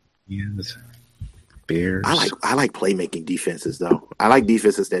board. Yes. Bears. I like playmaking defenses though. I like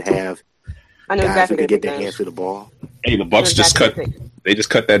defenses that have guys who can get their hands to the ball. Hey, the Bucks just cut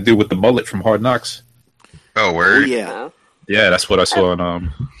that dude with the mullet from Hard Knocks. Oh, word? Oh, yeah. Yeah, that's what I saw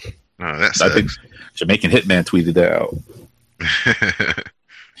on I think Jamaican Hitman tweeted that out.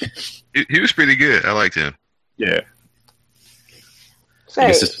 He was pretty good. I liked him. Yeah. Say,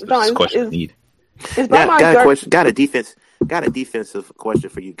 this question need. Got a defensive question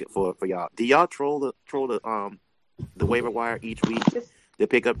for you for y'all. Do y'all troll the waiver wire each week to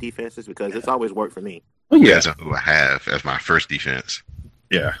pick up defenses? Because it's always worked for me. Oh yeah, that's who I have as my first defense.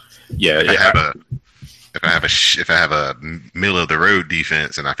 Yeah. If I have a middle of the road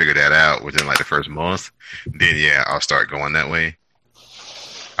defense and I figure that out within like the first month, then yeah, I'll start going that way.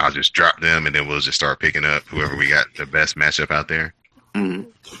 I'll just drop them and then we'll just start picking up whoever we got the best matchup out there. Mm-hmm.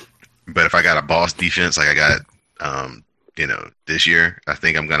 But if I got a boss defense like I got, this year, I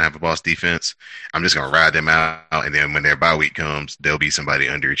think I'm gonna have a boss defense. I'm just gonna ride them out, and then when their bye week comes, there'll be somebody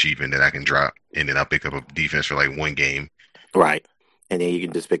underachieving that I can drop, and then I'll pick up a defense for like one game. Right. And then you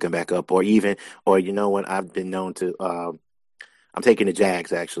can just pick them back up, or you know what? I've been known to. I'm taking the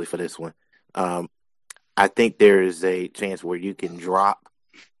Jags actually for this one. I think there is a chance where you can drop,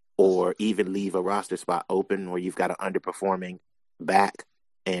 or even leave a roster spot open where you've got an underperforming back,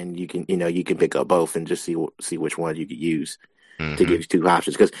 and you can pick up both and just see which one you could use to give you two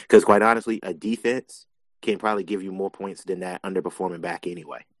options. Because quite honestly, a defense can probably give you more points than that underperforming back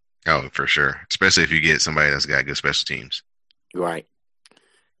anyway. Oh, for sure. Especially if you get somebody that's got good special teams. Right.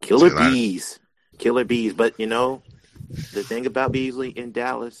 Killer bees. But, the thing about Beasley in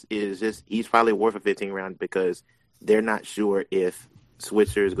Dallas is just he's probably worth a 15 round because they're not sure if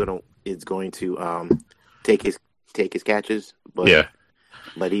Switzer is going to take his catches.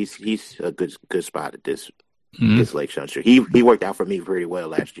 But he's a good spot at this late juncture. He worked out for me pretty well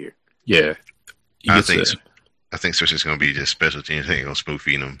last year. Yeah. I think Switcher's going to be just special teams. I think he's going to spoon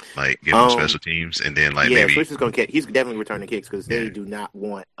feed him, like give him special teams, and then maybe Switcher's going to catch. He's definitely returning kicks because they do not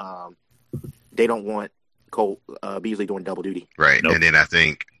want. They don't want Cole Beasley doing double duty. Right, nope. And then I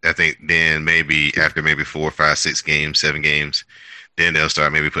think then maybe after maybe 4, 5, 6 games, 7 games, then they'll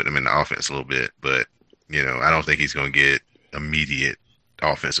start maybe putting him in the offense a little bit. But I don't think he's going to get immediate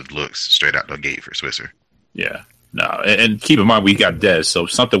offensive looks straight out the gate for Switzer. Yeah. No, and keep in mind we got Dez, so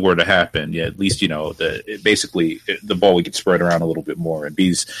if something were to happen, at least basically the ball would get spread around a little bit more, and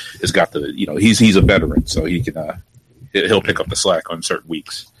Bees has got the he's a veteran, so he can he'll pick up the slack on certain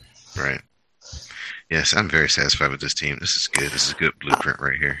weeks. Right. Yes, I'm very satisfied with this team. This is good. This is a good blueprint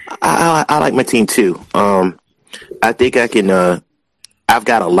right here. I like my team too. I think I can. I've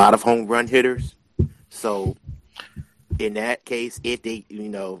got a lot of home run hitters, so in that case, if they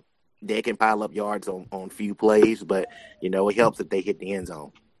they can pile up yards on few plays, but it helps if they hit the end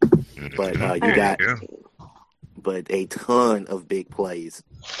zone. But but a ton of big plays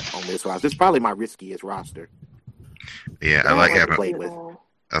on this roster. It's probably my riskiest roster. Yeah, I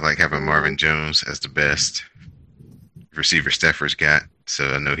like having Marvin Jones as the best receiver Stafford's got, so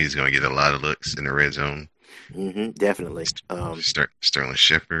I know he's going to get a lot of looks in the red zone. Mm-hmm, definitely. Sterling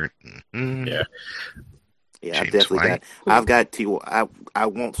Shepard. Mm-hmm. Yeah. Yeah, I've got T.Y. I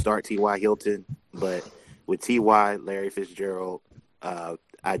won't start T.Y. Hilton, but with T.Y., Larry Fitzgerald,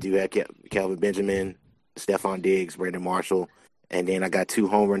 I do have Kelvin Benjamin, Stephon Diggs, Brandon Marshall, and then I got 2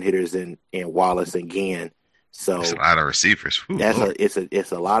 home run hitters in Wallace and Gann. So that's a lot of receivers.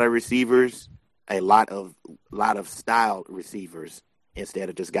 It's a lot of receivers, a lot of styled receivers instead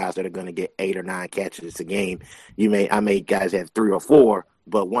of just guys that are going to get 8 or 9 catches a game. I may guys have 3 or 4,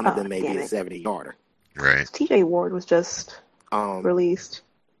 but one of them may be a 70-yarder. Right. TJ Ward was just released.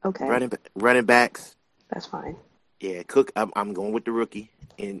 Okay. Running backs. That's fine. Yeah, Cook. I'm going with the rookie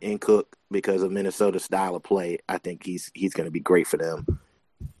in Cook because of Minnesota's style of play. I think he's going to be great for them.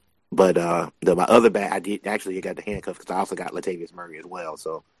 But my other back, I got the handcuffs because I also got Latavius Murray as well.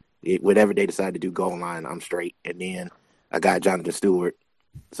 So whatever they decide to do goal line, I'm straight. And then I got Jonathan Stewart,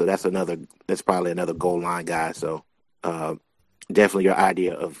 so that's probably another goal line guy. So definitely your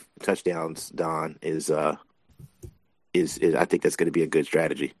idea of touchdowns, Don, is I think that's going to be a good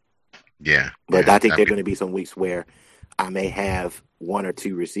strategy. Yeah, but I think there are going to be some weeks where I may have one or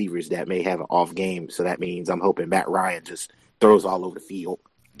two receivers that may have an off game. So that means I'm hoping Matt Ryan just throws all over the field.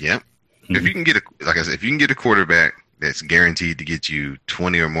 Yeah. Mm-hmm. If you can get a quarterback that's guaranteed to get you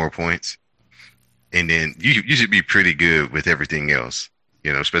 20 or more points, and then you should be pretty good with everything else,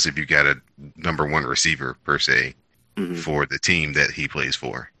 especially if you got a number one receiver per se for the team that he plays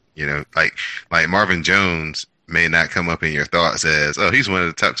for. Like Marvin Jones may not come up in your thoughts as, oh, he's one of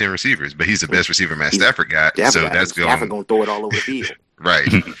the top 10 receivers, but he's the best receiver Matt Stafford got. So that's Stafford going to throw it all over the field.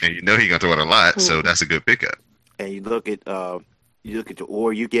 Right. And he's going to throw it a lot. So that's a good pickup. And you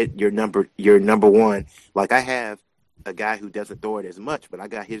get your number one. Like I have a guy who doesn't throw it as much, but I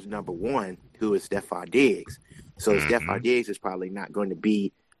got his number one, who is Stephon Diggs. So Stephon Diggs is probably not going to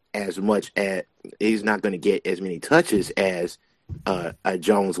be as much he's not going to get as many touches as a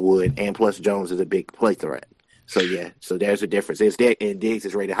Jones would, and plus Jones is a big play threat. So so there's a difference. And Diggs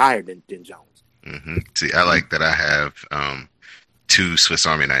is rated higher than Jones. Mm-hmm. See, I like that I have two Swiss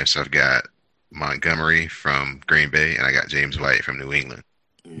Army knives. So I've got Montgomery from Green Bay, and I got James White from New England.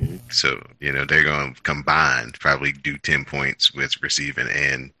 Mm-hmm. So they're going to combined probably do 10 points with receiving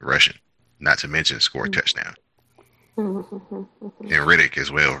and rushing, not to mention score a touchdown. And Riddick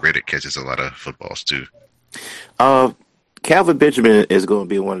as well. Riddick catches a lot of footballs too. Calvin Benjamin is going to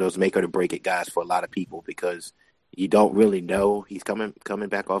be one of those make or to break it guys for a lot of people because you don't really know. He's coming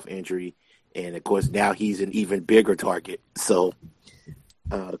back off injury, and of course now he's an even bigger target. So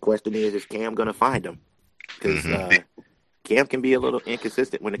the question is Cam going to find him? Because Cam can be a little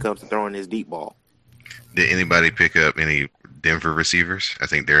inconsistent when it comes to throwing his deep ball. Did anybody pick up any Denver receivers? I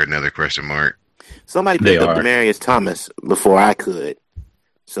think they're another question mark. Somebody picked up Demaryius Thomas before I could,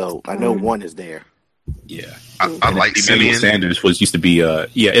 so I know one is there. Yeah, I like Simeon. Sanders used to be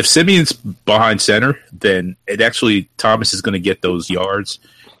if Simeon's behind center, then Thomas is going to get those yards,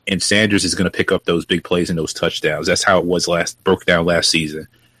 and Sanders is going to pick up those big plays and those touchdowns. That's how it was broke down last season.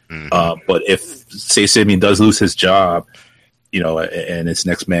 But if say Simeon does lose his job, and it's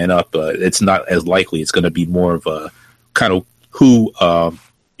next man up, it's not as likely. It's going to be more of a kind of who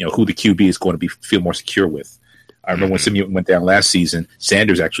the QB is going to feel more secure with. I remember when Simeon went down last season,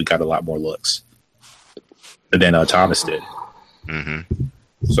 Sanders actually got a lot more looks than Thomas did. Mm-hmm.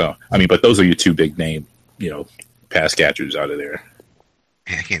 So, but those are your two big name, pass catchers out of there.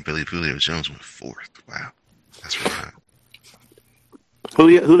 Man, I can't believe Julio Jones went fourth. Wow. That's right.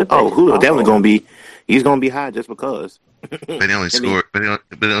 Julio definitely going to be, he's going to be high just because. But they only scored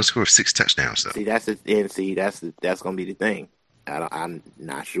 6 touchdowns though. That's going to be the thing. I'm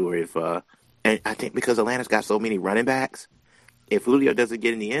not sure if, and I think because Atlanta's got so many running backs, if Julio doesn't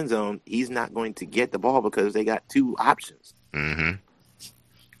get in the end zone, he's not going to get the ball because they got 2 options. Mm-hmm.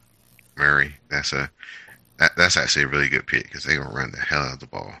 Murray, that's actually a really good pick because they're gonna run the hell out of the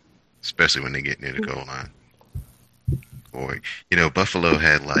ball, especially when they get near the goal line. Boy, Buffalo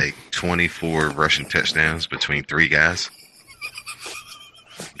had like 24 rushing touchdowns between 3 guys: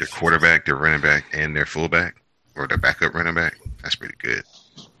 their quarterback, their running back, and their fullback or their backup running back. That's pretty good.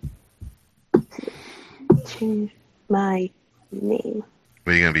 Change my name.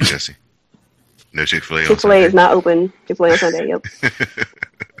 Where are you gonna be, Jesse? No Chick-fil-A. Chick-fil-A is not open. Chick-fil-A on Sunday. Yep.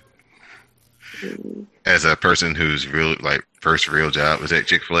 As a person whose first real job was at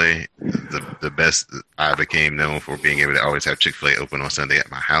Chick-fil-A, the best I became known for being able to always have Chick-fil-A open on Sunday at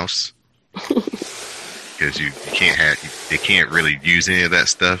my house because they can't really use any of that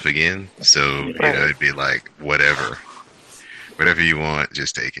stuff again. So it'd be like whatever you want,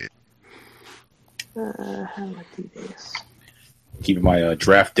 just take it. How do I do this? Keeping my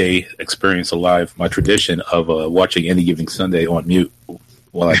draft day experience alive, my tradition of watching Any Given Sunday on mute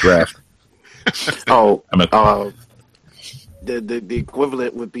while I draft. The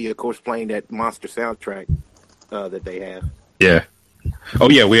equivalent would be, of course, playing that monster soundtrack that they have. Yeah. Oh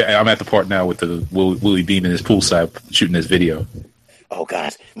yeah, I'm at the part now with the Willie Beam in his poolside shooting this video. Oh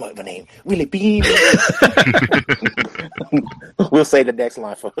gosh, my name Willie Beam. We'll say the next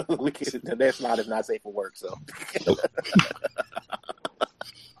line the next line is not safe for work. So. Nope.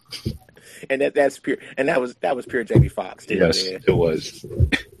 And that's pure, and that was pure Jamie Foxx too. Yes, man. It was.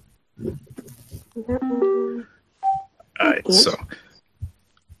 All right, so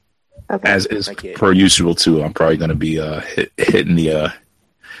as is per usual too, I'm probably going to be hitting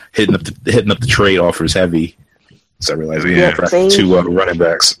up the trade offers heavy. So I realized we drafted 2 running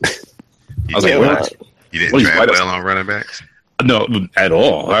backs. I was like, what? You didn't draft well on running backs? No, at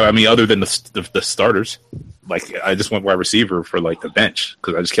all. I mean, other than the starters. Like, I just went wide receiver for like the bench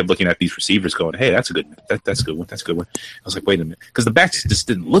because I just kept looking at these receivers, going, "Hey, that's a good one. That's a good one." I was like, "Wait a minute," because the backs just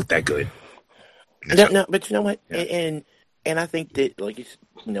didn't look that good. No, but you know what? Yeah. And I think that, like,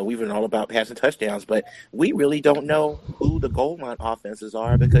 we've been all about passing touchdowns, but we really don't know who the goal line offenses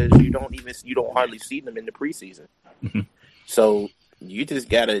are because you don't hardly see them in the preseason. Mm-hmm. So you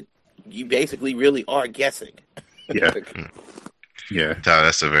just you basically really are guessing. Yeah. Yeah,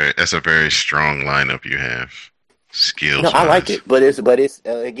 that's a very strong lineup you have. Skills. No, I like it, but it's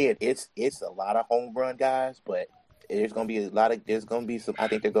again, it's a lot of home run guys, but there's gonna be some. I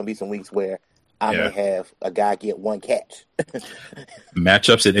think there's gonna be some weeks where I may have a guy get one catch.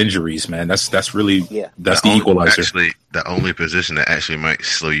 Matchups and injuries, man. That's really that's the equalizer. Actually, the only position that actually might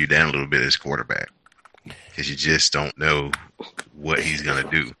slow you down a little bit is quarterback, because you just don't know what he's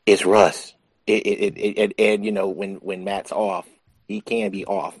gonna do. It's Russ. And when Matt's off, he can be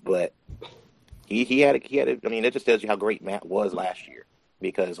off, but he had a. I mean, that just tells you how great Matt was last year,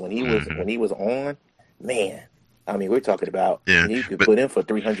 because when he was on, man. I mean, we're talking about you could put in for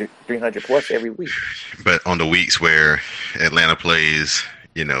 300 plus every week. But on the weeks where Atlanta plays,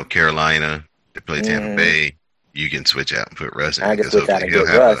 Carolina, they play Tampa Bay, you can switch out and put Russ in. I can switch out and get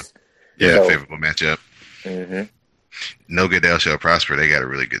Russ. A favorable matchup. Mm-hmm. No good Dale shall prosper. They got a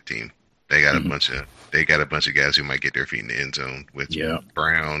really good team. They got a bunch of guys who might get their feet in the end zone with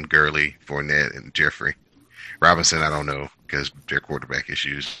Brown, Gurley, Fournette, and Jeffrey. Robinson, I don't know, because their quarterback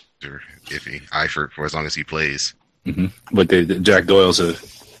issues are iffy. Eifert, for as long as he plays. Mm-hmm. But Jack Doyle's a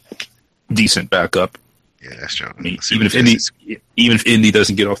decent backup. Yeah, that's true. I mean, even if Indy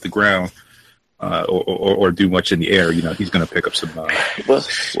doesn't get off the ground or do much in the air, he's going to pick up some. Well,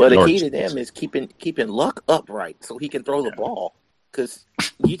 the key to them is keeping Luck upright so he can throw the ball. Because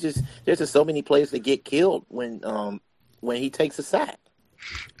there's just so many players that get killed when he takes a sack.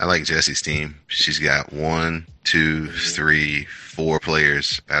 I like Jessie's team. She's got 1, 2, 3, 4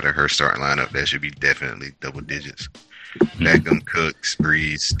 players out of her starting lineup that should be definitely double digits. Beckham, Cooks,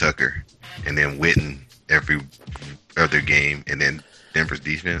 Breeze, Tucker, and then Witten every other game, and then Denver's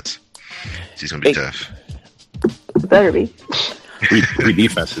defense. She's gonna be tough. Better be. Three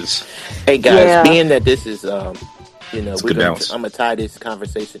defenses. Hey guys, being that this is I'm gonna tie this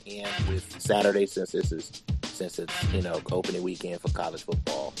conversation in with Saturday since it's opening weekend for college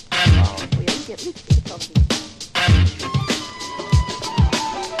football.